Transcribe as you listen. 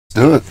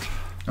Do it.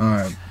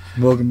 Alright,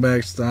 welcome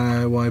back to the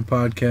I.I.Y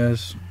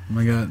podcast.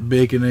 I got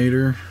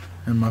Baconator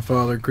and my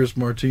father, Chris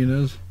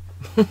Martinez.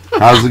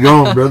 How's it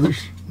going, brothers?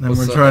 And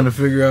we're trying to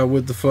figure out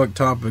what the fuck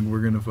topic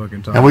we're going to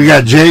fucking talk And we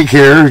got Jake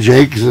here.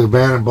 Jake is a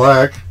man in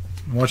black.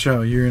 Watch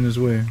out, you're in his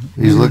way.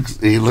 He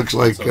looks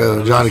like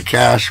Johnny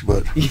Cash,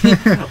 but we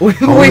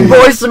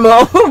voiced him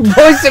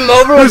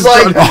over. Was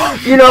like,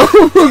 you know.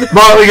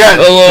 Well, we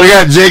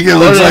got Jake that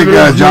looks like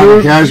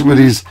Johnny Cash, but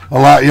he's a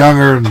lot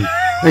younger and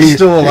he's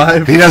still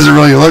alive. He doesn't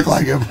really look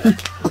like him.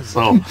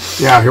 So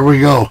yeah, here we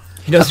go.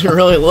 He doesn't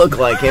really look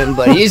like him,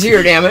 but he's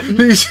here, damn it.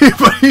 He's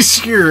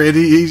here, and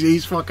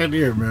he's fucking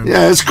here, man.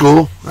 Yeah, it's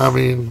cool. I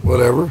mean,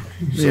 whatever.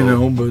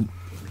 So, but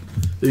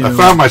I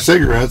found my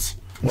cigarettes.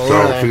 Well,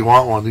 so if you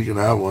want one, you can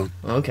have one.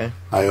 Okay.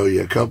 I owe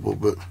you a couple,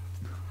 but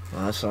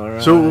that's all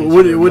right. So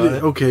what?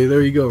 Okay,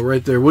 there you go,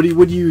 right there. What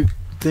do you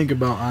think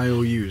about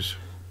IOUs?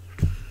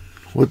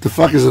 what the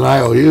fuck is an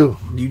IOU?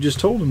 You just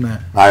told him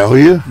that. I owe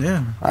you?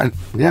 Yeah.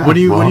 Yeah. What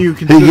do you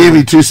consider? He gave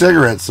me 2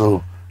 cigarettes,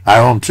 so I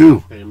owe him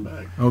 2. Pay him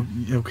back. Oh,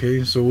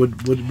 okay. So what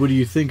do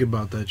you think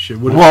about that shit?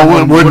 What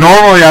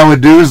normally I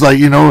would do is I'd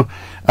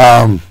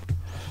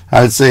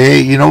say, hey,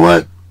 you know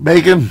what,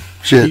 Bacon?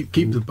 Shit.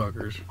 Keep the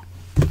buggers.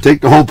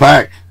 Take the whole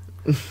pack.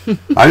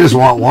 I just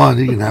want one.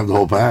 You can have the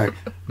whole pack.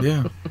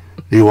 Yeah.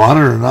 Do you want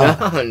it or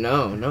not?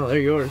 No, they're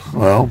yours.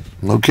 Well,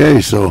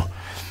 okay, so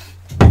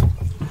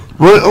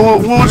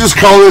we'll just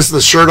call this the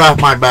shirt off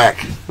my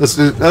back. Let's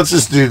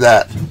just do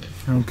that.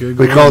 Okay.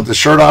 We call it the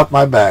shirt off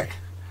my back.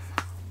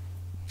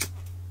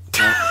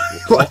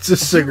 What's a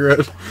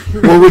cigarette?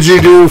 What would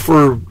you do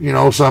for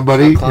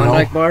somebody?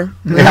 Klondike bar?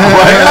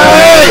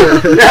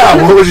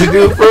 Yeah, what would you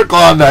do for a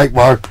Klondike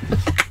bar?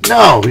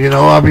 No,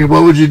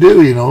 what would you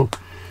do?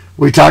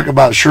 We talk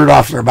about shirt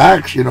off their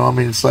backs,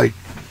 it's like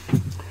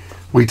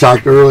we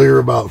talked earlier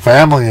about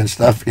family and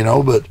stuff,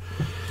 but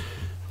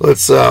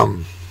let's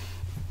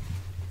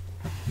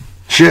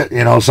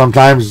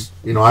sometimes,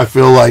 I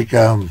feel like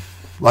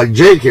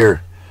Jake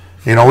here,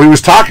 we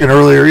was talking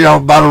earlier,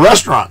 about a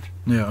restaurant,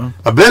 Yeah.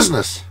 a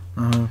business,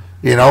 Uh-huh.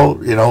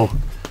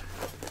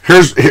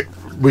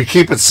 we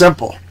keep it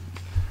simple.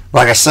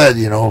 Like I said,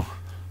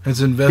 It's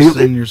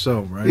investing in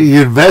yourself, right?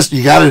 you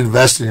got to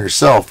invest in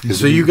yourself.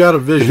 So you got a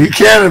vision. If you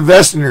can't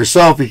invest in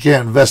yourself, you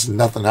can't invest in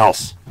nothing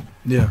else.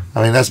 Yeah.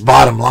 I mean, that's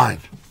bottom line.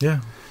 Yeah.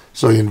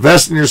 So you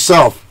invest in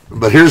yourself.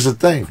 But here's the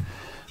thing.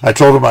 I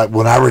told him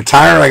when I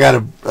retire, I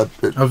got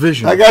A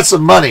vision. I got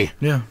some money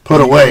Yeah.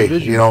 put You got away, a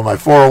vision. my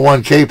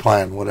 401k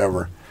plan,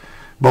 whatever.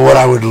 But what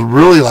I would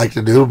really like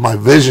to do, my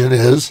vision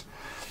is,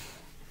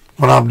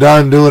 when I'm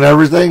done doing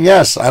everything,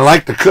 yes, I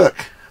like to cook.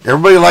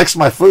 Everybody likes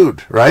my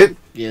food, right?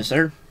 Yes,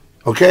 sir.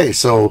 Okay,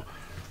 so,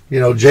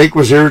 Jake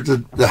was here at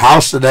the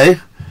house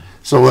today.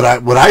 So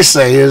what I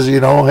say is,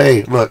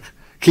 hey, look,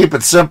 keep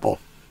it simple.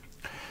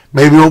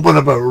 Maybe open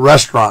up a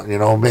restaurant,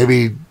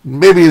 maybe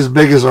as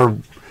big as our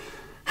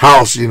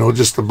house,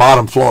 just the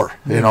bottom floor,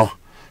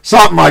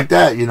 something like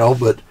that,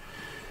 but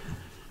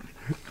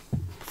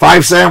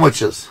 5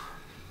 sandwiches,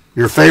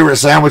 your favorite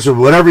sandwich,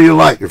 whatever you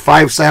like, your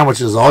 5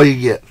 sandwiches, all you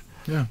get.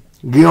 Yeah.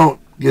 You don't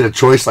get a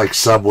choice like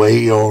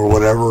Subway or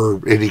whatever,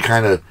 or any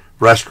kind of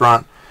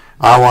restaurant.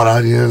 I want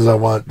onions, I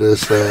want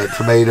this,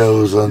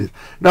 tomatoes, and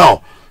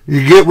no,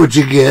 you get what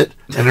you get,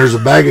 and there's a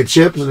bag of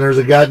chips, and there's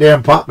a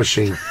goddamn pop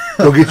machine.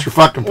 Go get your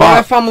fucking What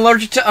pop. if I'm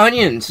allergic to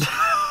onions?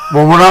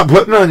 Well, we're not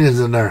putting onions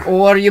in there.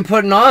 What are you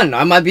putting on?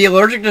 I might be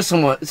allergic to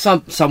someone.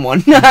 Well,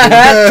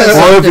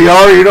 if you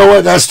are, you know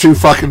what? That's too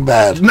fucking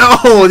bad. No,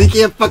 you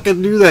can't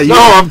fucking do that. No,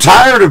 I'm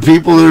tired of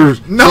people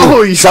that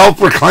are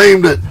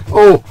self-proclaimed that,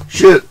 oh,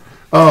 shit,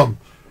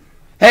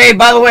 Hey,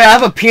 by the way, I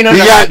have a peanut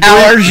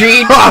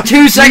allergy.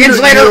 2 seconds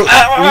later,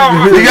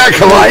 you got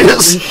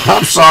colitis?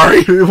 I'm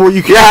sorry.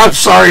 I'm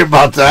sorry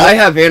about that. I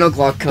have anal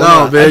glaucoma.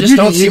 No, man, I just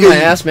don't see my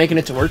ass making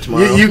it to work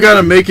tomorrow. You got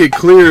to make it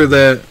clear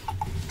that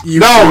you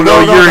know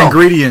your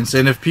ingredients,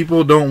 and if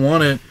people don't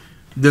want it,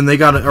 then they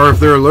got to, or if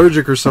they're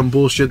allergic or some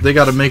bullshit, they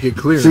got to make it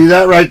clear. See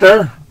that right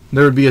there?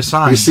 There would be a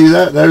sign. You see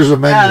that? There's a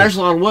menu. Yeah, there's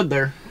a lot of wood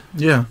there.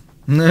 Yeah.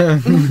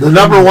 The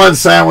number 1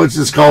 sandwich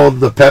is called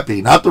the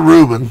Peppy, not the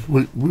Reuben.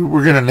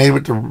 We're going to name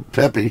it the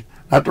Peppy,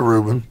 not the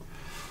Reuben.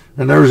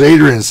 And there's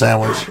Adrian's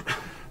sandwich.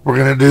 We're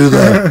going to do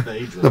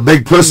the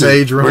Big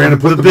Pussy. We're going to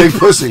put the Big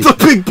Pussy. The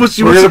Big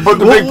Pussy. We're going to put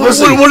the Big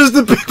Pussy. What is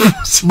the Big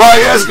Pussy? Well,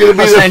 yeah, it's going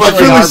to be the fucking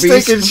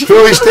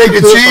Philly steak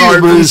and cheese,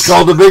 but it's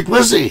called the Big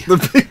Pussy. The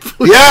Big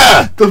Pussy.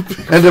 Yeah.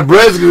 And the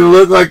bread's going to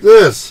look like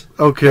this.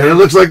 Okay. And it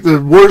looks like the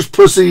worst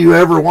pussy you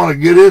ever want to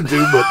get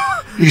into, but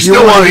you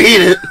still want to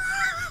eat it.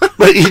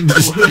 But you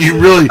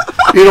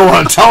don't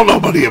want to tell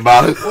nobody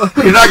about it.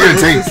 You're not going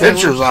to take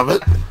pictures of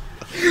it.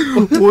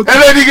 And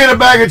then you get a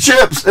bag of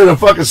chips and a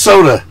fucking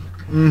soda.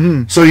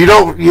 Mm-hmm. So you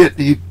don't get.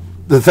 The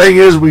thing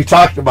is, we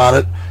talked about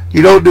it.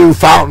 You don't do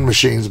fountain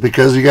machines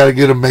because you got to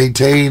get them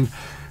maintained,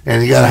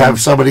 and you got to have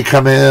somebody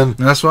come in.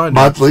 That's why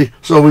monthly.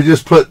 So we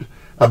just put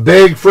a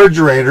big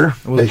refrigerator,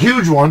 a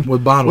huge one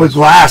with bottles, with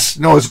glass.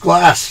 No, it's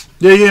glass.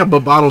 Yeah, but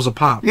bottles of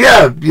pop.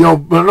 Yeah,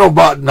 but no,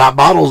 not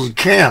bottles,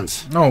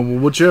 cans. No, well,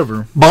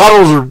 whichever.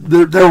 Bottles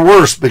they're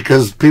worse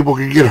because people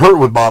can get hurt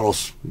with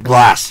bottles,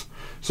 glass.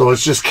 So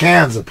it's just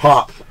cans of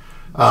pop.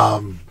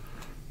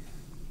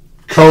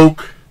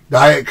 Coke,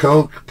 Diet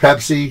Coke,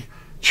 Pepsi,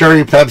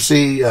 Cherry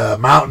Pepsi,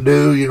 Mountain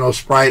Dew,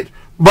 Sprite.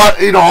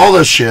 But, all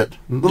this shit.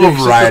 A little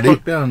variety. Sit the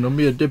fuck down. Don't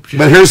be a dipshit.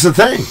 But here's the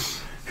thing.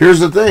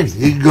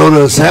 You can go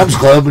to a Sam's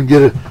Club and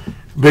get a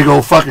big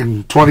old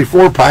fucking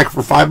 24-pack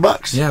for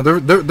 $5. Yeah,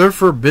 they're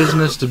for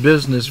business to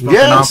business fucking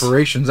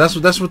operations.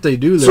 That's what they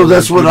do there. So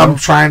that's what I'm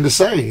trying to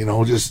say.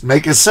 Just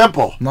make it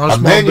simple. A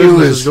menu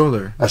is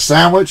a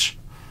sandwich,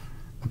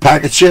 a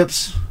pack of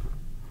chips.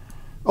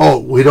 Oh,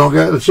 we don't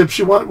get the chips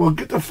you want? Well,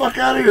 get the fuck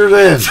out of here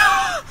then.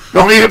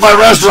 Don't eat at my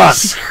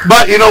restaurant.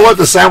 But you know what?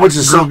 The sandwich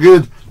is so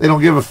good, they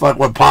don't give a fuck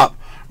what pop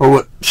or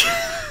what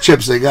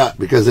chips they got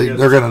because they're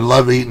going to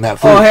love eating that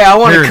food. Oh, hey, I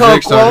want a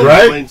Coke. Well,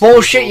 right?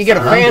 Bullshit, you get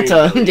a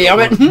Fanta. Damn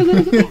it.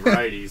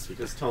 Varieties,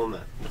 because tell them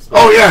that.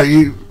 Oh,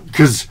 yeah,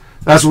 because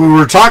that's what we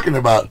were talking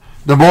about.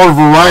 The more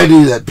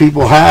variety that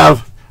people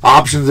have,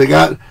 options they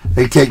got,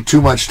 they take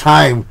too much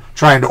time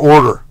trying to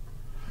order.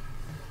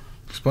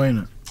 Explain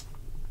it.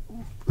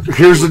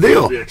 Here's the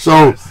deal.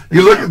 So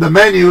you look at the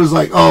menu, it's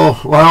like,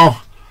 oh,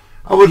 well,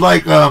 I would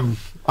like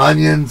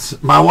onions.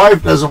 My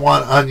wife doesn't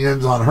want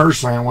onions on her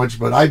sandwich,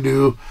 but I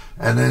do.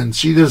 And then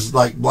she just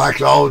like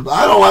black olives.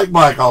 I don't like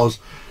black olives.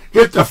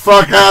 Get the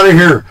fuck out of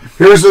here.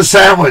 Here's the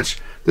sandwich.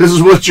 This is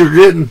what you're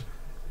getting.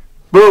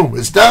 Boom,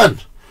 it's done.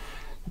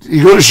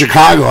 You go to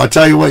Chicago. I'll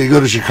tell you what, you go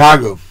to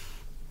Chicago.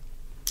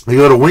 You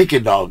go to Winky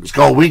Dog. It's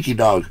called Winky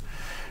Dog.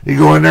 You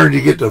go in there and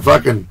you get the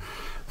fucking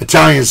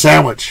Italian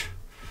sandwich.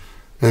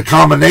 The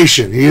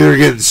combination. You either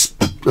get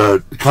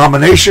a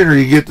combination or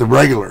you get the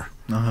regular.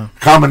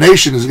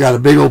 Combination has got a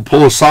big old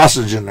pull of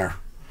sausage in there.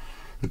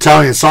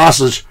 Italian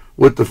sausage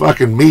with the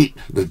fucking meat,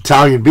 the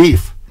Italian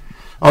beef.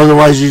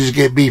 Otherwise, you just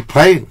get beef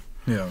plain.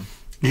 Yeah.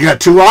 You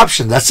got two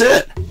options. That's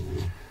it.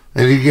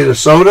 And you get a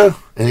soda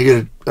and you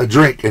get a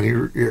drink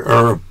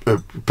or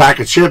a pack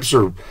of chips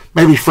or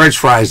maybe French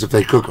fries if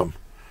they cook them.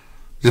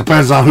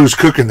 Depends on who's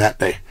cooking that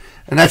day.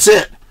 And that's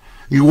it.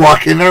 You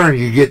walk in there and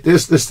you get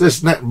this,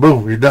 and that.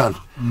 Boom, you're done.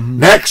 Mm-hmm.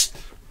 Next,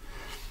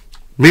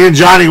 me and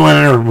Johnny went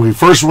in there. We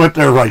first went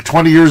there like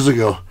 20 years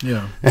ago.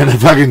 Yeah. And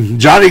fucking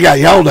Johnny got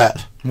yelled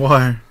at.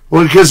 Why?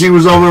 Well, because he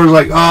was over there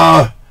like,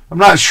 I'm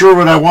not sure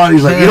what I want.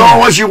 He's like, you know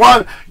what you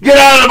want? Get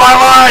out of my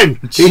line.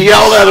 He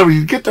yelled at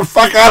him, get the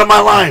fuck out of my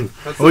line.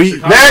 That's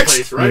next.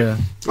 Place, right? Yeah.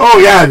 Oh,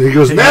 yeah. And he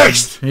goes,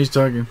 next. He's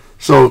talking.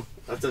 So.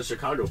 That's a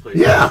Chicago place.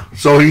 Yeah.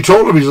 So he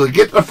told him, he's like,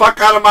 get the fuck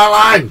out of my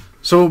line.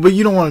 So, but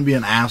you don't want to be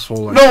an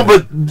asshole like that.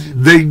 But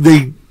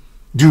they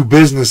do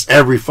business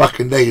every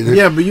fucking day.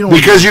 Yeah, but you don't...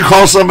 Because you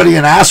call somebody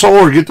an asshole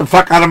or get the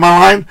fuck out of my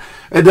line,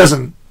 it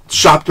doesn't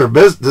stop their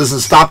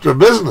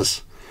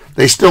business.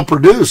 They still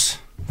produce.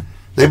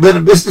 They've been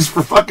in business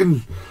for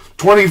fucking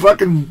 20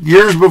 fucking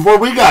years before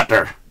we got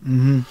there.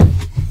 Mm-hmm.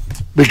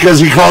 Because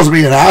he calls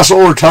me an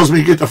asshole or tells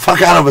me to get the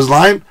fuck out of his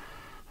line,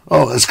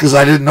 oh, it's because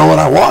I didn't know what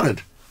I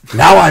wanted.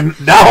 Now I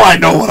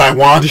know what I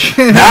want.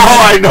 Now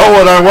I know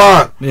what I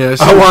want. Yeah,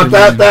 I want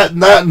that,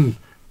 and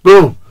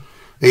boom.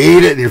 You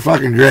eat it, and you're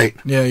fucking great.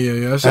 Yeah.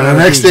 And the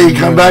next day you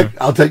come back,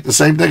 I'll take the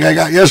same thing I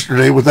got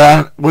yesterday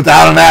without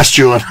an ass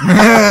chewing.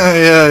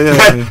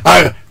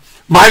 yeah.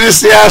 Minus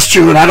the ass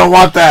chewing. I don't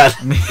want that.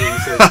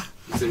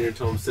 You sit here and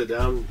tell them sit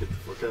down and get the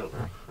fuck out.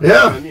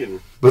 Yeah.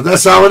 But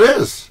that's how it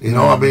is.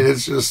 I mean,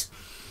 it's just...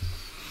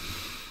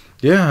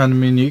 Yeah, I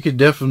mean, you could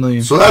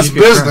definitely... So that's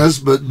business,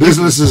 but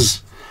business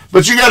is...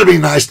 But you got to be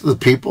nice to the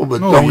people.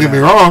 But don't get me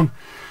wrong.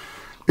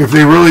 If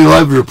they really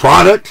love your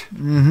product,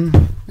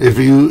 if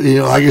you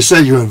like I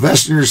said, you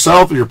invest in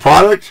yourself and your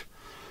product,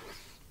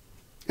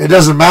 it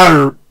doesn't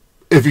matter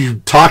if you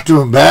talk to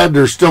them bad.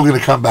 They're still going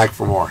to come back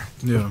for more.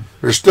 Yeah,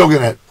 they're still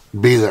going to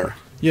be there.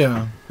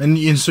 Yeah,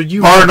 and so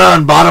you or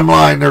none. Bottom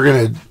line,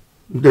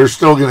 they're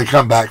still going to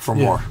come back for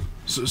more.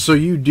 So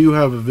you do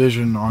have a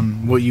vision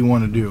on what you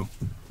want to do.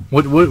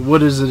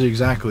 What is it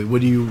exactly?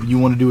 What do you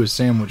want to do? A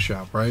sandwich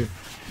shop, right?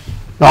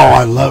 Oh,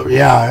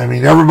 I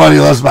mean, everybody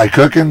loves my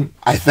cooking.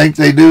 I think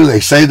they do. They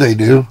say they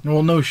do.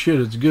 Well, no shit,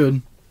 it's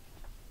good.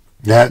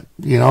 That,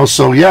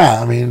 so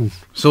yeah, I mean.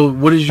 So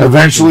what is your...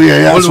 Eventually,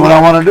 that's what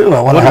I want to do. I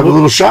want to have a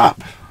little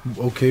shop.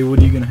 Okay, what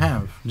are you going to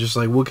have? Just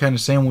like, what kind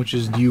of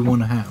sandwiches do you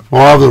want to have?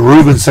 Well, I have the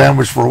Reuben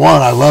sandwich for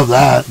one. I love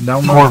that.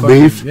 Corned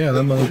beef.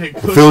 Yeah,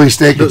 Philly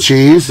steak and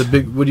cheese. The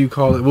big, what do you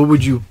call it? What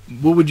would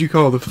you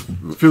call the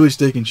Philly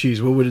steak and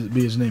cheese? What would it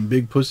be his name?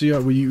 Big Pussy?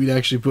 Or would you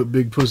actually put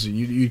Big Pussy?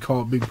 You'd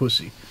call it Big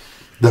Pussy.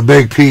 The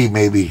Big P,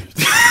 maybe.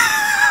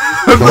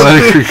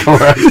 Politically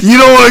correct. You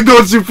don't want to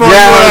go too far. You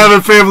want to have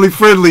it family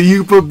friendly.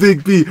 You put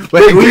Big P.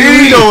 But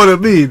we know what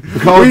it means. We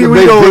call it the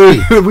Big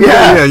P.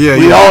 Yeah.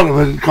 We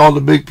all call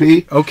it the Big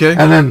P. Okay.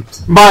 And then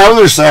my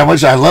other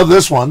sandwich, I love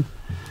this one.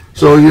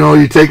 So,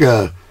 you take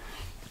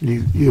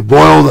you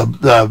boil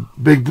the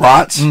big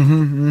brats,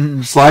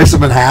 slice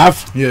them in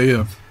half.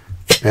 Yeah.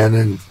 And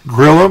then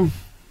grill them.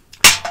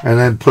 and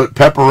then put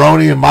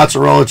pepperoni and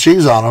mozzarella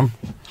cheese on them.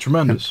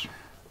 Tremendous.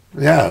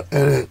 Yeah,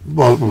 and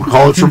we'll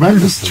call it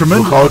tremendous.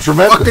 Tremendous. We'll call it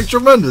tremendous. Fucking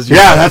tremendous.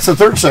 Yeah, that's the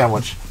third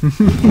sandwich.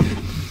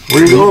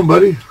 Where you going,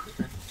 buddy?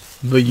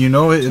 But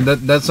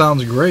that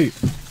sounds great.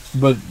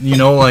 But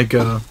like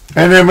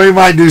and then we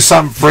might do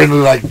something friendly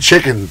like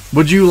chicken.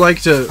 Would you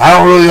like to? I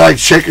don't really like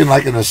chicken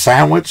like in a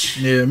sandwich.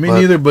 Yeah, me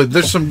neither. But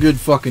there's some good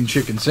fucking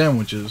chicken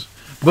sandwiches.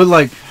 But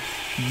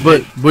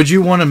would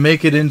you want to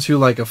make it into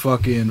like a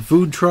fucking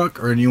food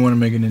truck, or do you want to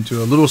make it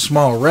into a little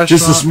small restaurant?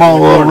 Just a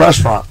small little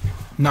restaurant.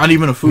 Not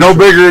even a food. No truck.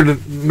 bigger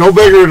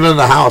than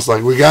the house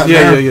like we got.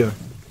 Yeah.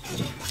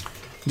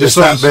 Just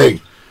that big.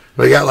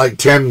 We got like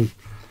 10,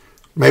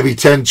 maybe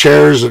 10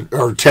 chairs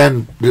or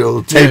 10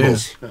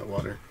 tables. That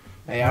water.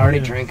 Hey, I already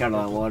drank out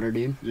of that water,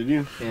 dude. Did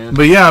you? Yeah.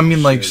 But yeah, I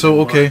mean, like,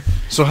 so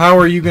how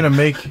are you gonna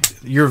make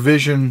your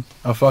vision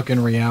a fucking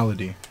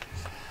reality?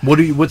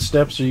 What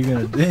steps are you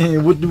gonna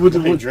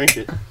Drink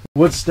it.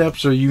 what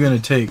steps are you gonna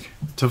take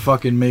to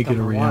fucking make it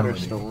a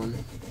reality?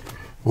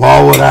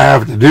 Well, what I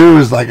have to do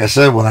is, like I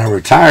said, when I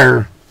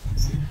retire,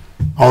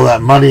 all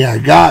that money I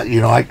got,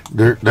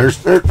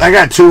 I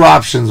got two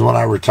options when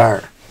I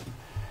retire.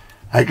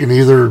 I can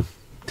either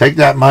take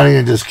that money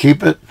and just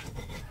keep it.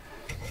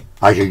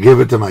 I could give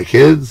it to my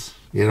kids,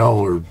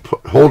 or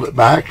hold it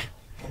back,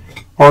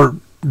 or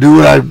do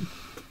what I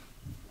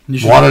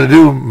wanted to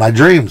do, my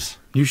dreams.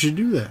 You should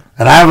do that.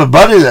 And I have a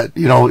buddy that,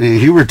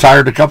 he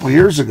retired a couple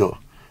years ago.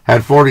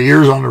 Had 40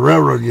 years on the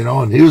railroad,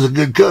 and he was a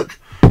good cook.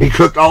 He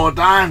cooked all the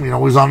time, he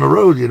was on the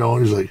road,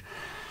 and he's like,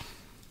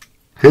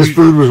 his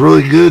food was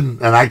really good,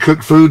 and I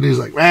cooked food, and he's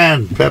like,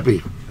 man,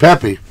 Peppy,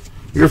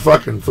 your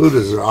fucking food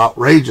is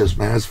outrageous,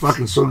 man. It's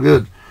fucking so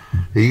good.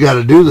 You got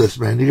to do this,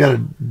 man. You got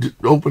to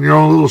open your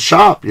own little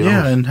shop,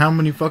 Yeah, and how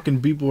many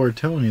fucking people are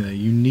telling you that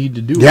you need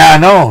to do it? Yeah, I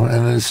know.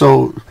 And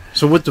so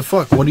what the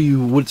fuck?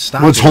 What's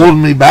stopping? What's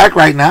holding me back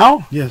right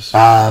now? Yes.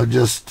 I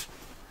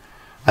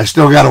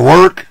still got to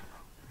work.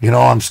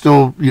 I'm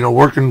still,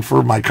 working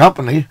for my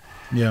company.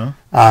 Yeah.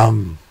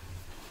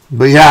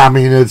 But yeah, I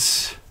mean,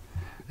 it's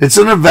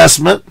an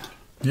investment.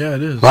 Yeah,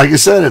 it is. Like I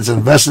said, it's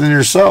investing in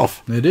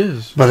yourself. It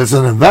is. But it's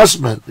an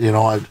investment.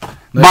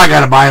 I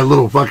got to buy a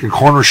little fucking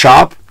corner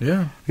shop.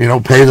 Yeah.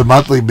 Pay the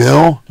monthly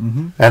bill,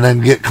 and then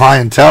get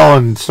clientele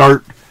and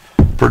start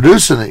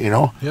producing it.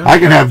 Yeah. I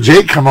can have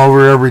Jake come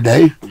over every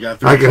day.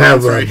 I can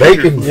have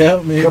Bacon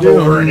come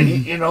over and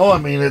eat. I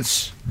mean,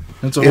 it's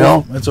a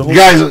whole. You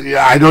guys,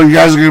 I know you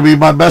guys are going to be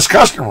my best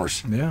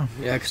customers. Yeah.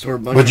 Yeah, because we're a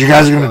bunch but you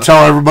guys are going to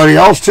tell everybody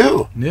else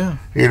too. Yeah.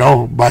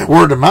 By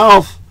word of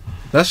mouth.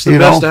 That's the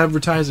best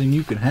advertising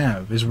you can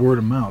have is word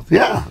of mouth.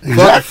 Yeah,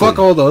 exactly. Fuck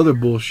all the other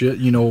bullshit,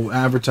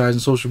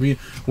 advertising, social media.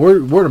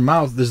 Word of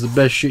mouth is the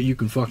best shit you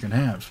can fucking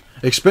have.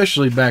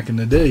 Especially back in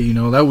the day,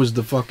 that was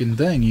the fucking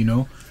thing,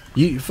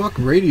 You fuck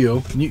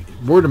radio,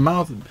 word of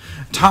mouth.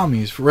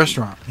 Tommy's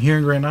restaurant here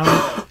in Grand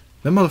Island,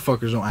 them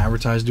motherfuckers don't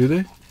advertise, do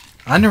they?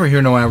 I never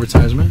hear no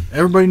advertisement.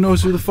 Everybody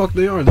knows who the fuck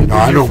they are. No,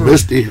 I know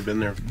Misty. They've been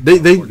there for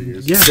 40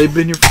 years. Yeah, they've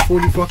been here for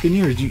 40 fucking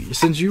years.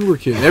 Since you were a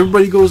kid.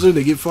 Everybody goes there,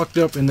 they get fucked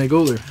up, and they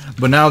go there.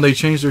 But now they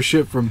changed their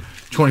shit from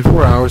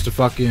 24 hours to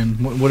fucking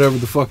whatever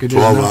the fuck it is.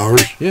 12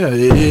 hours. Yeah,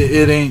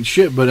 it ain't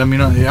shit. But I mean,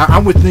 I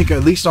would think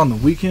at least on the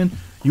weekend,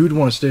 you would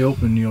want to stay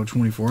open,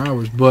 24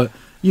 hours. But,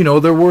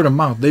 they're word of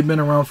mouth. They've been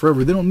around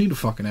forever. They don't need to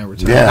fucking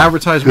advertise. Yeah,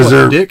 advertise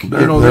what, dick?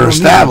 They're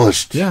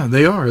established. Yeah,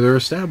 they are. They're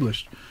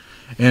established.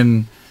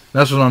 And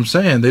that's what I'm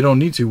saying. They don't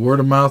need to. Word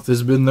of mouth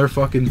has been their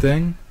fucking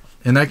thing,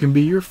 and that can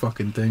be your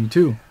fucking thing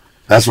too.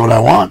 That's what I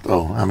want,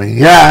 though. I mean,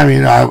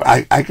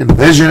 yeah. I can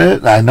vision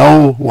it. I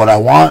know what I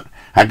want.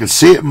 I can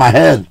see it in my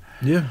head.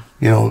 Yeah.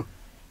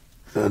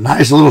 A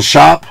nice little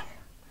shop.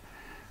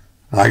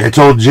 Like I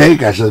told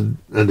Jake, I said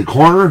in the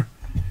corner,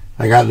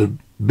 I got a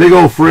big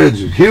old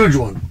fridge, a huge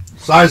one,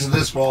 size of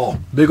this wall.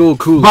 Big old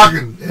cooler.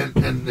 Fucking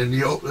and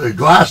the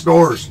glass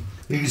doors.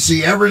 You can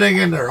see everything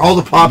in there, all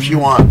the pops you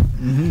want.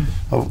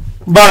 Mm-hmm.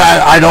 But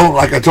I don't,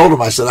 like I told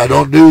him, I said I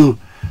don't do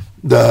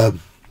the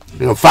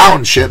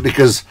fountain shit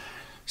because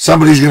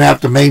somebody's gonna have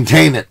to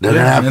maintain it. They're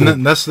gonna have to.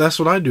 That's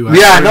what I do.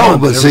 I know,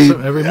 but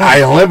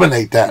I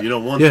eliminate that. You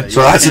don't want that.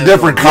 So that's a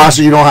different cost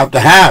that you don't have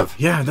to have.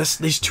 Yeah, that's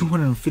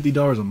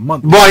 $250 a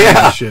month. Well,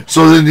 yeah.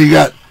 So then you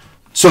got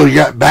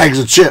bags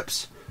of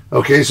chips.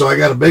 Okay, so I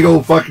got a big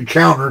old fucking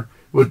counter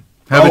with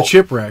a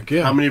chip rack.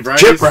 Yeah. How many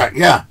varieties? Chip rack.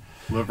 Yeah.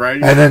 What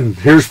varieties? And then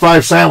here's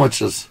 5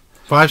 sandwiches.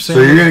 5 sandwiches.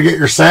 So you're gonna get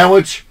your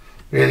sandwich.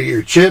 You're going to get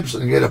your chips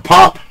and get a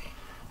pop,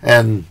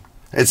 and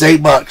it's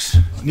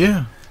 $8.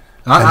 Yeah.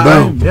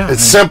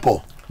 It's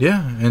simple.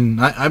 Yeah, and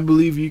I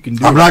believe you can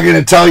do I'm not going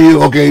to tell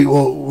you, okay,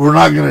 well, we're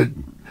not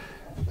going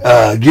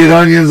to get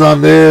onions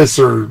on this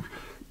or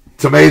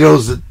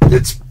tomatoes.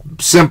 It's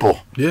simple.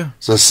 Yeah.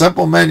 It's a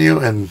simple menu,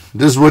 and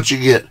this is what you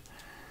get.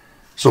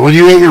 So when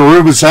you ate your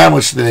Reuben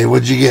sandwich today,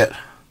 what'd you get?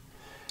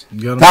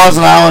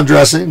 Thousand Island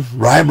dressing,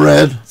 rye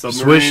bread,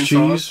 Swiss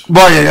cheese.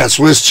 Well, you got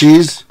Swiss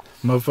cheese.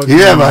 He didn't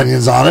have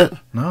onions on it.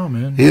 No,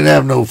 man. He didn't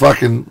have no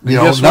fucking,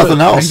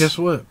 nothing else. And guess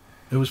what?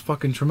 It was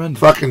fucking tremendous.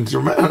 Fucking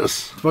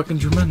tremendous. Fucking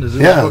tremendous.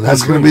 Yeah,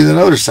 that's going to be the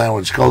notice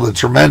sandwich called the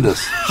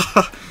Tremendous.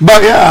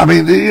 But yeah, I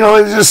mean,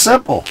 it's just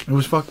simple. It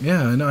was fucking,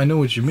 yeah, I know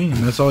what you mean.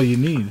 That's all you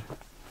need.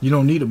 You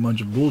don't need a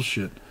bunch of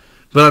bullshit.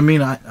 But I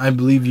mean, I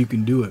believe you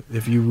can do it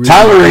if you really.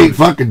 Tyler ate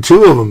fucking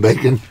 2 of them,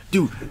 Bacon.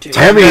 Dude,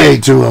 Tammy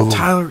ate 2 of them.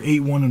 Tyler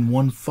ate one in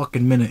 1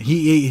 fucking minute.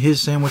 He ate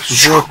his sandwich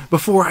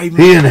before I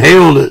even. He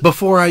inhaled it.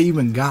 Before I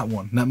even got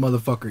one. That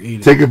motherfucker ate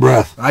it. Take a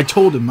breath. I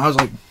told him. I was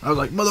like,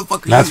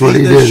 motherfucker. That's what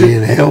he did. Shit. He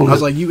inhaled it. I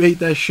was like, you ate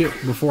that shit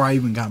before I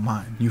even got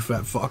mine. You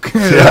fat fuck.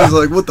 I was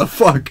like, what the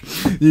fuck,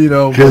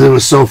 Because it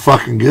was so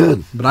fucking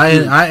good. But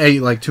I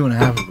ate like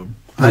 2.5 of them.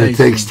 And it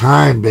takes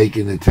time,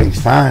 Bacon. It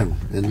takes time.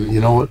 And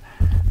you know what?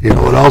 You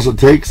know what else it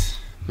takes?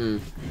 It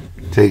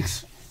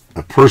takes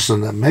a person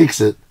that makes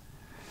it.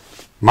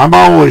 My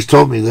mom always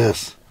told me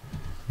this.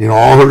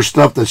 All her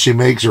stuff that she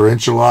makes, her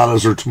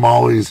enchiladas, her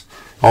tamales,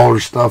 all her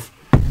stuff.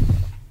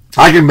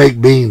 I can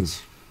make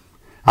beans.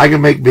 I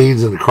can make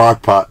beans in a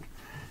crock pot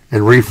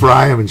and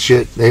refry them and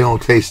shit. They don't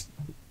taste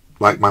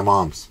like my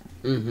mom's.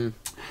 Mm-hmm.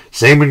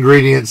 Same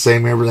ingredients,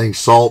 same everything.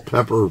 Salt,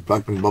 pepper,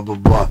 fucking blah, blah,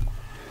 blah.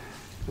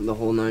 The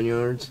whole 9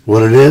 yards.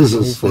 What it is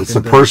it's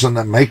the person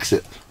that makes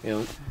it.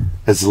 Yep.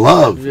 It's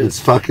love. It's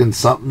fucking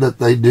something that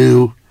they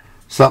do,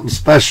 something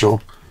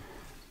special.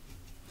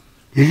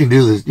 You can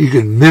do this. You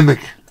can mimic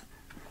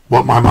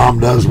what my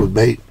mom does with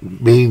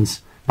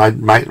beans.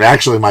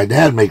 Actually, my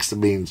dad makes the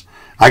beans.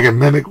 I can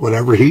mimic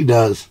whatever he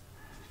does.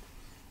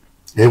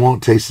 It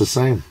won't taste the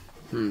same.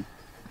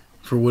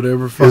 For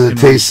whatever fucking. Because it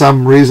tastes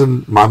some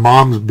reason my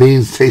mom's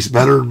beans taste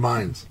better than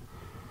mine's.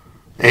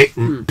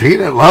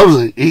 Peanut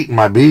loves eating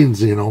my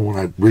beans, when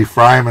I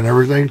refry them and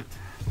everything.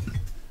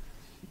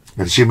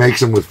 And she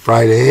makes them with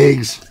fried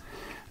eggs.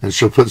 And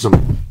she'll put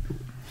some,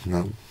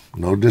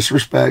 no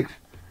disrespect,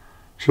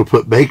 she'll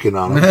put bacon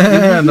on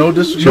them. No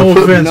offense,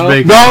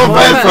 bacon. No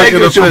offense,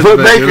 bacon. She'll put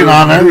bacon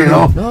on there,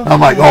 I'm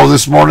like,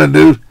 this morning,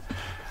 dude,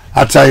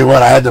 I'll tell you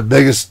what, I had the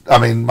biggest,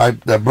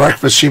 the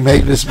breakfast she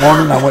made this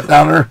morning, I went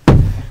down there.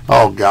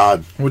 Oh,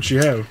 God. What'd she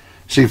have?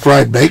 She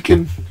fried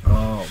bacon.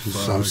 Oh,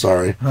 fuck. I'm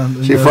sorry.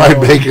 She fried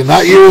bacon.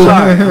 Not you.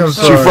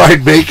 She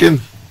fried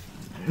bacon.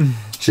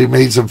 She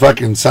made some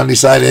fucking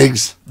Sunnyside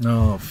eggs.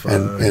 Oh, fuck.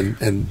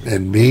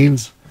 And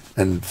beans.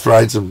 And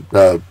fried some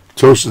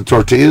toasted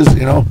tortillas,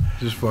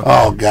 Just fucking.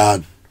 Oh,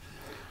 God.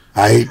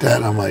 I ate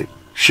that. I'm like,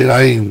 shit,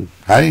 I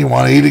didn't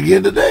want to eat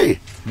again today.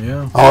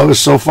 Yeah. Oh, it was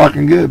so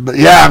fucking good. But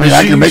yeah,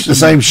 I can make the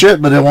same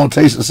shit, but it won't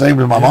taste the same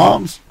as my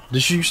mom's.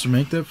 Did she used to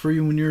make that for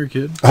you when you were a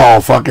kid?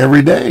 Oh, fuck,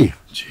 every day.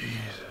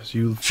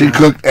 Jesus, she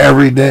cooked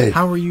every day.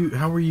 How are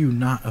you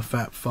not a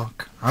fat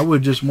fuck? I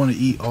would just want to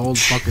eat all the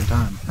fucking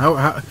time.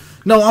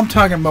 No, I'm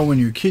talking about when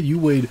you were a kid. You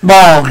weighed. Oh,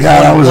 God,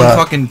 I was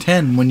fucking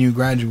 10 when you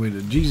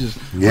graduated. Jesus.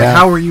 Yeah. Like,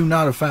 how are you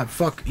not a fat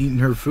fuck eating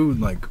her food?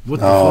 Like, what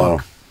the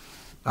fuck?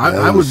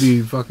 I would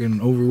be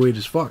fucking overweight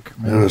as fuck.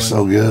 Man. It was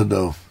so good,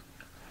 though.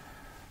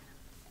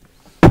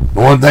 The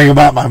one thing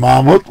about my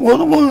mom,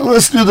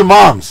 let's do the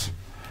moms.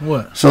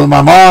 What? So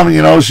my mom,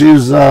 she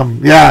was,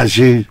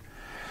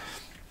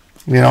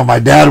 my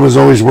dad was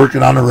always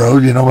working on the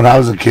road, when I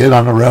was a kid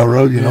on the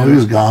railroad, he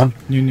was gone.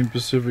 Union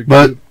Pacific.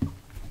 But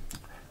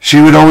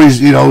she would always,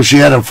 she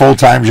had a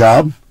full-time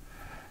job.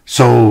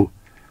 So,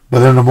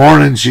 but in the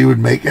morning, she would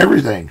make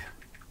everything.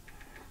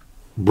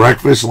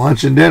 Breakfast,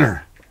 lunch, and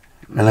dinner.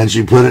 And then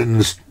she put it in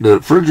the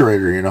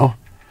refrigerator,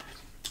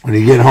 When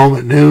you get home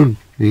at noon,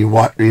 you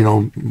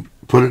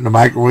put it in the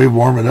microwave,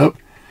 warm it up.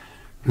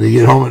 When you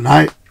get home at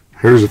night,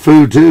 here's the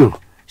food too,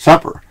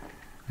 supper.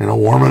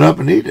 Warm it up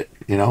and eat it.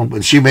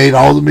 But she made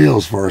all the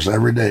meals for us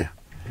every day.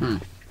 We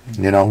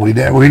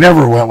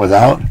never went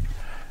without.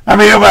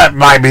 It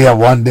might be a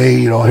one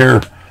day,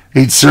 here,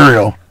 eat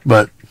cereal,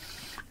 but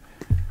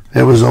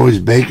it was always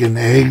bacon,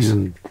 eggs,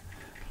 and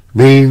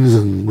beans,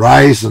 and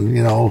rice,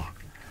 and,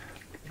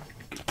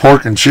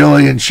 pork and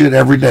chili and shit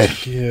every day.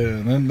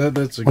 Yeah,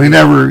 that's a we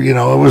never, it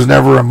was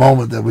never a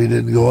moment that we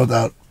didn't go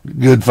without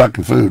good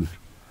fucking food.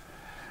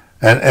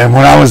 And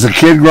when I was a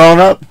kid growing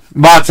up,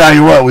 I'll tell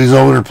you what, we was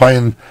over there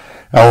playing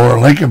over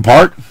at Lincoln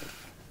Park.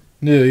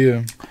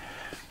 Yeah.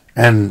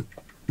 And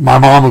my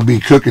mom would be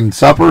cooking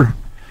supper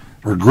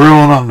or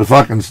grilling on the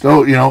fucking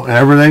stove, and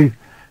everything.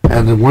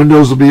 And the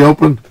windows would be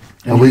open,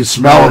 and we'd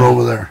smell it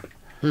over there.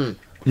 And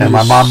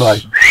my mom would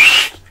be like,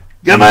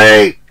 come on,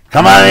 eat.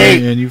 Come on,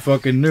 eat. And you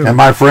fucking knew. And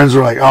my friends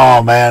were like,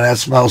 oh, man, that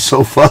smells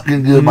so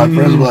fucking good. My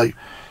friends were like,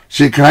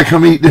 shit, can I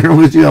come eat dinner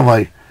with you? I'm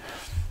like,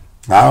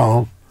 I don't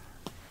know.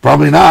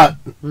 Probably not.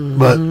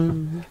 But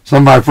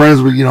some of my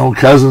friends would,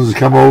 cousins would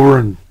come over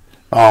and,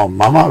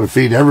 my mom would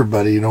feed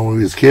everybody, when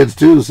we was kids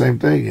too, the same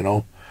thing,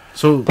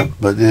 So,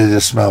 but it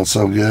just smelled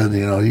so good,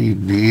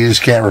 you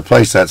just can't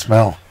replace that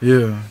smell.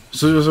 Yeah.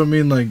 So I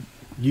mean, like,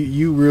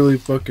 you really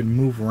fucking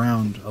move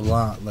around a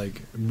lot.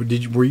 Like,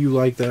 were you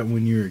like that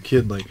when you were a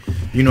kid? Like,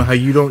 how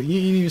you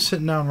even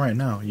sitting down right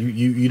now.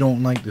 You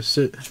don't like to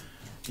sit.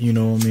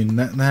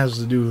 That has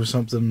to do with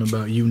something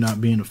about you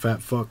not being a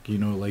fat fuck.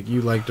 Like,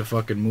 you like to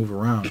fucking move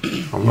around.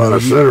 I'm not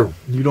a sitter.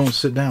 You don't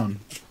sit down,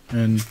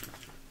 and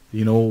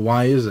You know,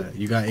 why is that?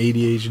 You got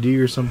ADHD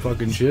or some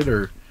fucking shit,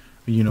 or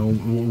you know,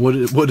 what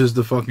is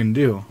the fucking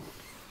deal?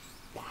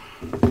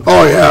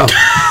 Oh yeah.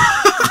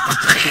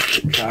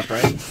 Top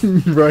right.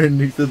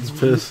 Ryan Ethan's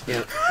pissed. Yeah,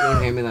 you want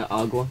to hand me that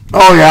agua?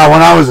 Oh yeah.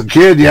 When I was a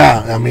kid,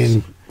 yeah. I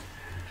mean,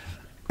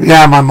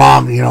 yeah. My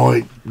mom, you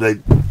know,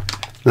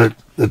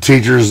 the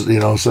teachers, you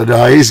know, said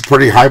he's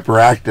pretty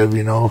hyperactive.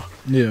 You know.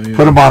 Yeah.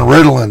 Put him on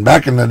Ritalin.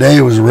 Back in the day,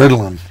 it was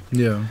Ritalin.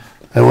 Yeah.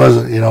 It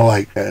wasn't, you know,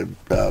 like different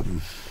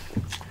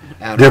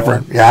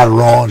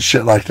Adderall and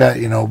shit like that,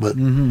 you know. But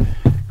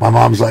my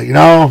mom's like,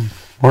 no,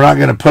 we're not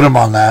going to put him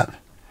on that.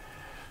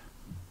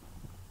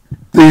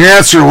 The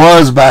answer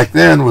back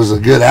then was a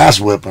good ass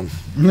whipping.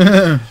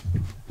 Boy,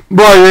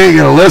 you ain't going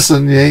to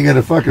listen. You ain't going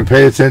to fucking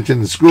pay attention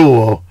in school.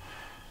 Well,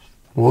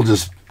 we'll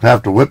just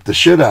have to whip the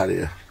shit out of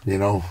you, you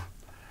know.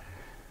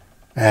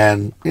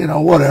 And, you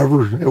know,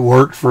 whatever. It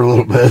worked for a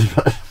little bit.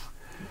 But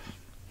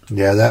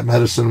yeah, that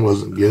medicine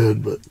wasn't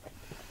good. But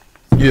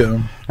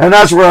yeah. And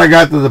that's where I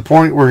got to the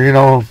point where, you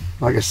know,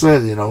 like I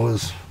said, you know,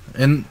 is.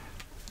 And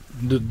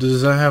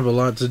does that have a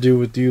lot to do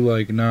with you,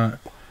 like, not.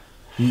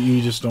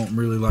 You just don't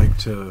really like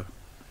to.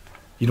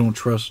 You don't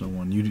trust no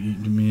one. I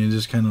mean, it's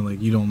just kind of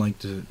like you don't like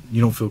to.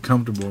 You don't feel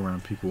comfortable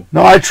around people.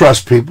 No, I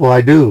trust people.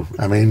 I do.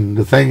 I mean,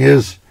 the thing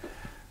is,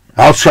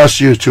 I'll trust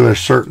you to a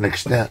certain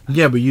extent.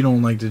 Yeah, but you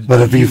don't like to. But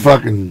if you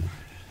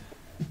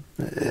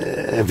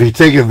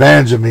take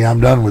advantage of me, I'm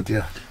done with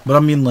you. But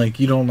I mean, like,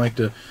 you don't like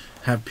to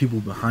have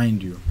people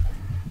behind you.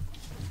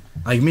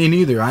 Like me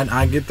neither.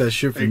 I get that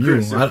shit from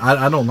Chris, you.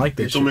 I don't like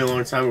that shit. You told me a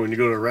long time ago when you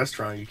go to a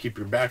restaurant, you keep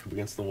your back up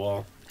against the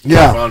wall.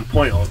 Yeah. On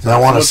point all the time. I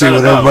want to see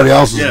what everybody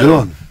else is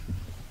doing.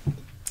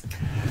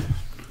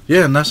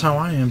 Yeah, and that's how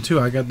I am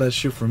too. I got that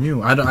shit from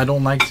you. I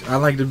don't like. I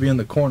like to be in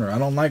the corner. I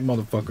don't like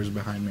motherfuckers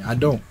behind me. I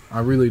don't. I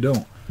really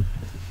don't.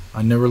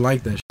 I never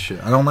like that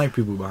shit. I don't like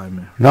people behind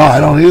me. No, I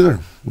don't either.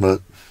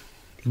 But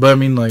I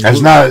mean, like,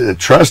 it's not a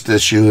trust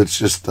issue. It's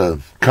just a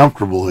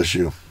comfortable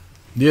issue.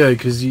 Yeah,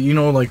 because you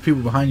know, like,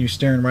 people behind you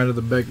staring right at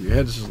the back of your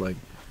head. It's just like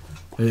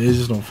it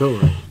just don't feel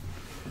right.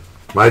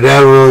 My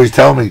dad would always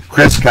tell me,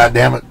 Chris,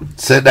 goddammit,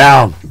 sit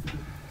down.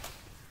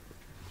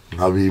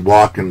 I'll be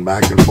walking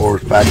back and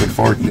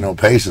forth, you know,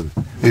 pacing.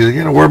 He's like,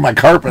 you know, wear my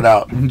carpet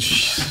out. And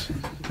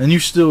you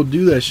still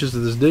do that shit to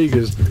this day,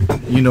 because,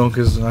 you know,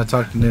 because I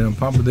talk to Nana and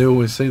Papa, they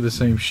always say the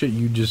same shit.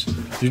 You're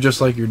just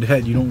like your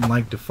dad. You don't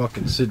like to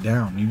fucking sit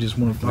down. You just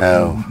want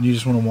to you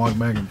just want to walk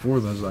back and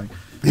forth. I was like,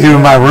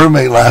 even my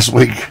roommate last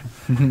week,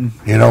 you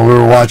know, we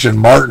were watching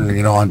Martin,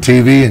 you know, on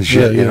TV and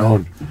shit, you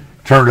know,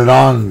 turned it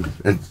on.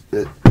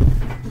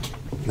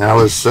 And I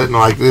was sitting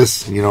like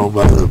this, you know,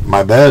 by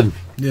my bed.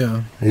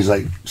 Yeah. He's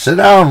like, sit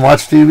down and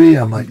watch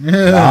TV. I'm like,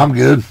 no, I'm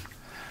good.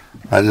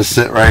 I just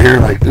sit right here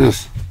like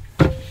this.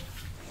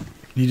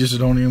 You just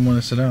don't even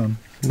want to sit down.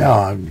 No,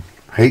 I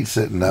hate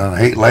sitting down. I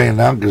hate laying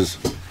down because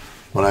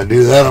when I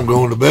do that, I'm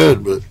going to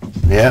bed. But,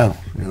 yeah,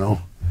 you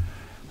know.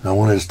 And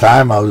when it's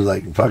time, I was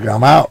like, fuck it,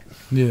 I'm out.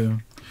 Yeah.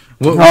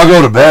 I'll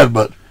go to bed,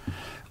 but,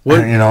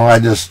 you know, I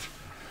just...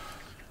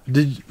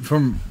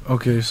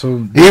 Okay,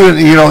 so...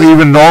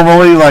 Even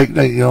normally, like,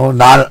 you know,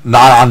 not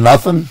on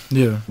nothing.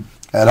 Yeah.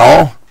 At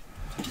all.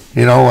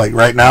 You know, like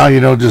right now,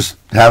 you know, just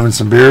having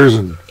some beers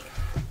and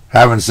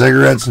having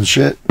cigarettes and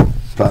shit.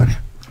 Fuck.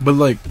 But,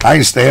 like... I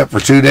can stay up for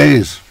 2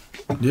 days.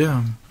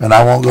 Yeah. And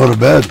I won't go to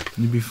bed.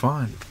 You'd be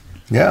fine.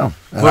 Yeah.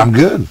 And I'm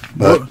good.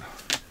 But...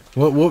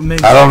 What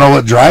makes... I don't know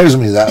what drives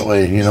me that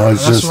way. You know,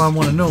 it's that's just... what I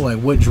want to know. Like,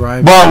 what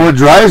drives... Well, what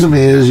drives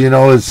me is, you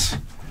know, it's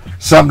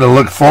something to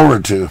look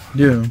forward to.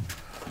 Yeah.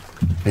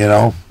 You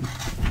know?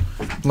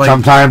 Like,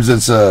 sometimes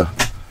it's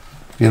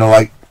you know,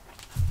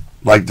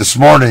 like this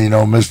morning, you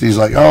know, Misty's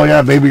like, oh,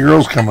 yeah, baby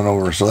girl's coming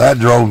over. So that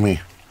drove me.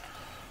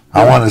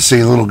 I wanted to see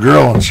a little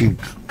girl, and she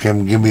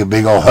came give me a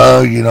big old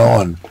hug, you know,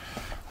 and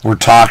we're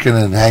talking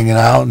and hanging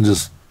out and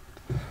just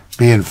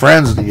being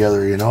friends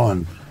together, you know.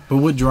 And but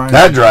what drives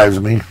that drives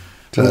me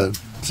to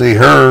see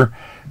her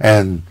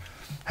and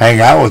hang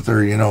out with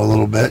her, you know, a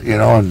little bit, you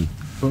know, and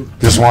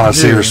just want to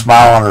see her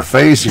smile on her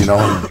face, you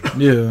know.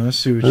 And yeah, I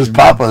see what this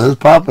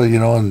Papa, you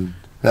know, and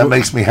that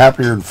makes me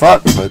happier than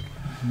fuck.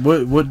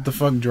 But what the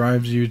fuck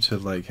drives you to,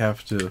 like,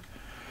 have to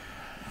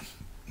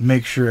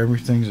make sure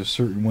everything's a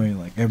certain way?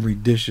 Like, every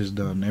dish is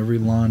done, every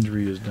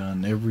laundry is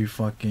done, every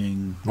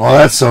fucking... Well,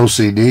 that's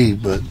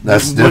OCD, but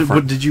that's different.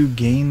 But did you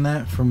gain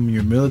that from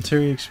your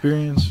military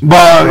experience?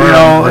 Well, you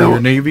know... Or your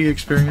Navy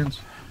experience?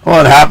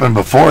 Well, it happened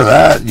before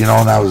that, you know,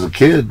 when I was a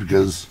kid,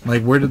 because...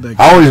 Like, where did that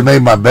I always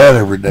made my bed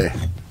every day.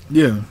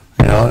 Yeah.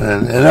 You know,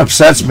 and it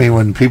upsets me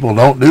when people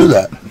don't do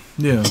that.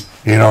 Yeah.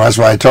 You know, that's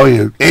why I tell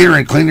you,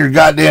 Adrian, clean your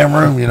goddamn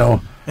room, you know.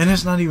 And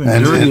it's not even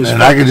dirty.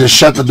 And I can just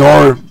shut the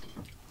door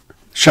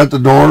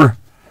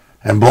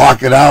and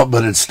block it out,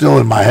 but it's still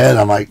in my head.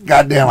 I'm like,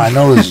 goddamn, I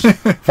know this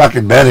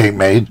fucking bed ain't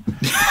made.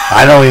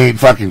 I know he ain't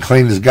fucking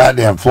cleaned his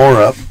goddamn floor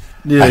up.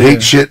 Yeah, I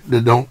hate shit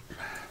that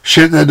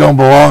don't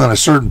belong in a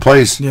certain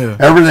place. Yeah.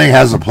 Everything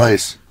has a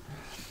place.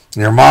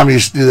 Your mom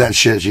used to do that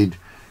shit. She'd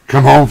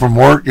come home from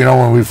work, you know,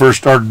 when we first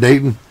started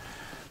dating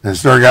and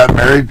got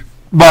married.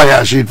 But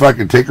yeah, she'd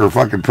fucking take her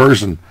fucking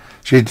purse and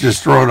she'd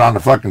just throw it on the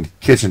fucking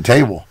kitchen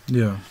table.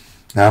 Yeah.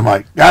 And I'm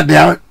like, God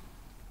damn it.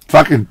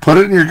 Fucking put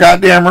it in your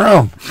goddamn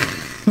room.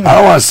 I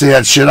don't want to see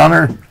that shit on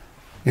her.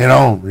 You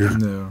know,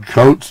 your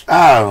coats.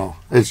 I don't know.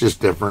 It's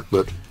just different,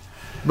 but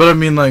I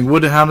mean, like,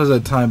 how does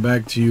that tie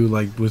back to you,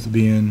 like, with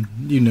being,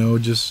 you know,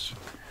 just,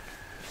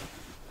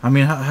 I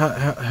mean,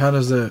 how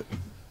does that,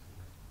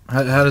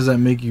 how does that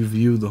make you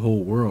view the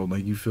whole world?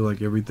 Like, you feel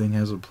like everything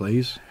has a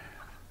place?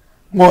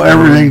 Well,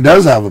 everything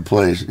does have a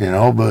place, you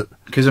know, but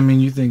because, I mean,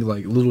 you think,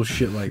 like, little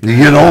shit like you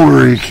get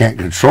older, you can't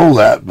control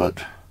that,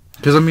 but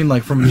because, I mean,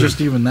 like, from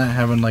just even that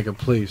having, like, a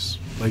place,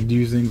 like, do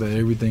you think that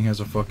everything has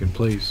a fucking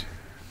place?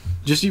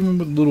 Just even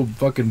with little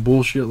fucking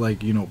bullshit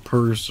like, you know,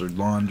 purse or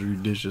laundry,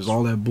 dishes,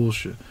 all that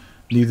bullshit.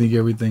 Do you think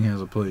everything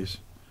has a place?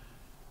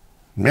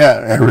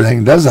 Yeah,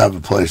 everything does have a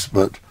place,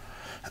 but,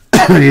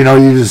 you know,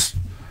 you just,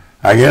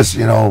 I guess,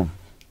 you know,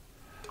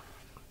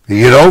 you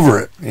get over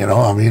it, you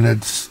know. I mean,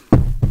 it's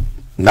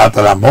not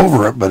that I'm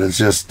over it, but it's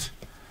just,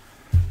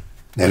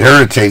 it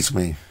irritates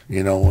me,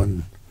 you know,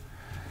 and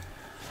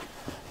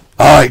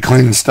I like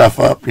cleaning stuff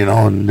up, you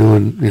know, and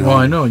doing, you know. Well,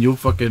 I know. You'll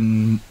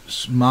fucking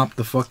mop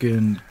the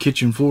fucking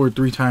kitchen floor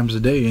 3 times a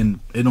day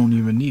and it don't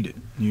even need it,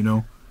 you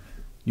know?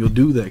 You'll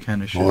do that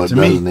kind of shit. Well, it to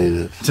does me,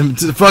 need it. To me,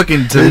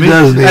 it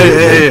does need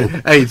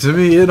it. Hey, to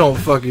me, it don't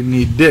fucking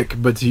need dick,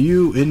 but to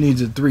you, it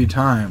needs it 3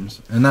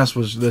 times. And that's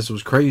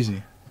what's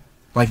crazy.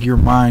 Like, your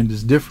mind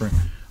is different.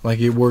 Like,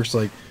 it works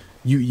like,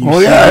 you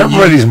well, yeah,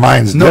 everybody's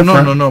mind's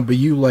different. No, but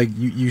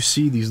you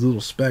see these little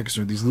specks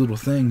or these little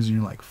things and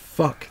you're like,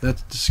 fuck,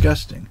 that's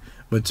disgusting.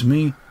 But to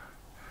me,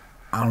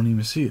 I don't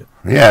even see it.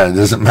 Yeah, it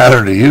doesn't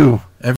matter to you.